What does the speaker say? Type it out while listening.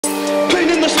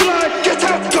in the strife. Get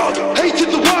out, dog, hated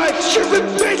the wife. Stupid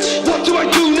bitch, what do I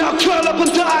do now? Curl up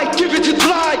and die, give it its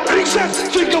life. Makes sense,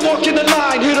 think I'm walking the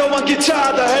line. Hero on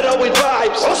guitar, the heroin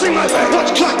vibes. I'll sing my way,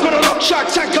 watch clack, but a rock shack.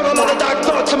 Tank got a lot of dark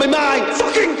thoughts on my mind.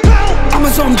 Fucking hell! I'm a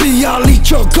zombie, I'll eat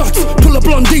your guts. Pull a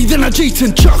blondie, then I cheat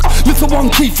and chuck. Lift a one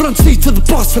key, front seat to the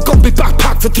bus. I got me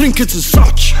backpack for trinkets and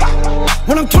such.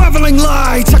 When I'm travelling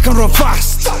light, I can run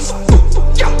fast.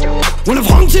 When I've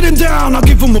hunted him down, I'll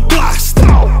give him a blast.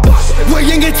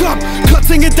 Weighing it up,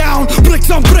 cutting it down. Bricks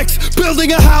on bricks,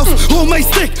 building a house. Homemade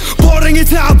stick, pouring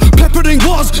it out. Peppering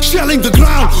walls, shelling the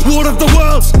ground. War of the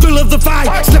worlds, thrill of the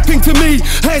fight. Stepping to me,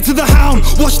 head to the hound.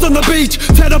 Washed on the beach,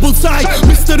 terrible sight.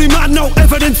 Mystery man, no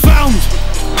evidence found.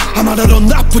 I might have done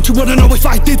that, but you wouldn't know if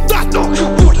I did that. No, you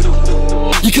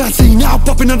wouldn't. You can't see now,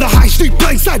 popping on the high street,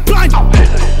 blindside blind.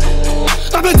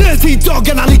 I'm a dirty dog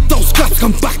and I'll eat those scraps,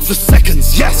 come back for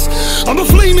seconds, yes. I'm a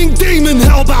flaming demon,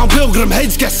 hellbound pilgrim,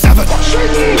 heads get severed.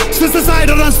 Since the side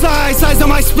on side, size of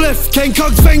my spliff, King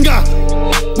Cog's finger.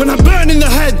 When I'm burning the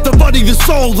head, the body, the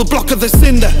soul, the block of the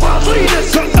cinder.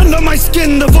 Got under my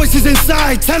skin, the voices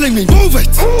inside telling me, move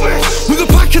it. With a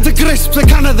packet of crisps, a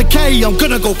can of the K, I'm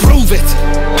gonna go prove it.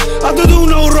 I don't do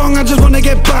no wrong, I just wanna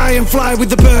get by and fly with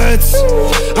the birds.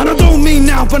 And I don't mean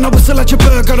now, but I whistle at your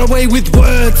bird, got away with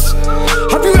words.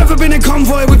 Have you ever been in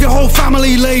convoy with your whole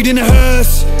family laid in a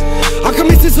hearse? I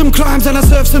committed some crimes and I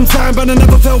served some time, but I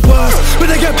never felt worse. But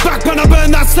I get back when I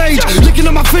burn that stage. Licking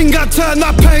on my finger, turn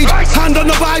that page. Hand on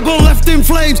the Bible, left in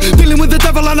flames. Dealing with the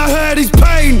devil and I heard his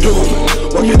pain.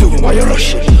 What you doing? Why you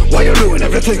rushing? Why you ruin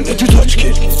everything that you touch,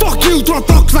 kid? Fuck you, drop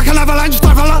box like an avalanche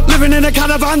traveler. Living in a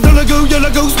caravan, Dulagoo, you're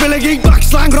a goose, Billy Geek, black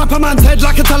slang. Wrap a man's head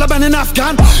like a Taliban in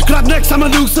Afghan. Grab necks, I'm a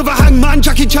noose of a hangman.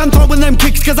 Jackie Chan throwing them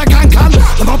kicks cause I can.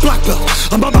 I'm a black belt,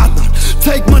 I'm a bad man.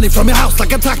 Take money from your house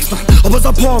like a taxman. I was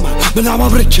a poor man, but now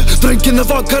I'm richer. Drinking the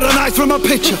vodka and ice from a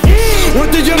pitcher.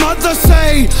 What did your mother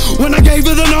say when I gave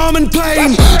her the Norman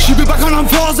pain? She'd be back on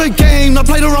floors again. I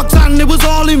played a Roxanne, it was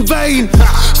all in vain.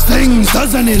 Stings,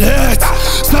 doesn't it hurt?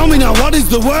 Tell me now, what is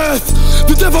the worth?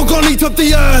 The devil gonna eat up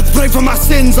the earth. Pray for my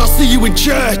sins, I'll see you in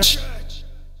church.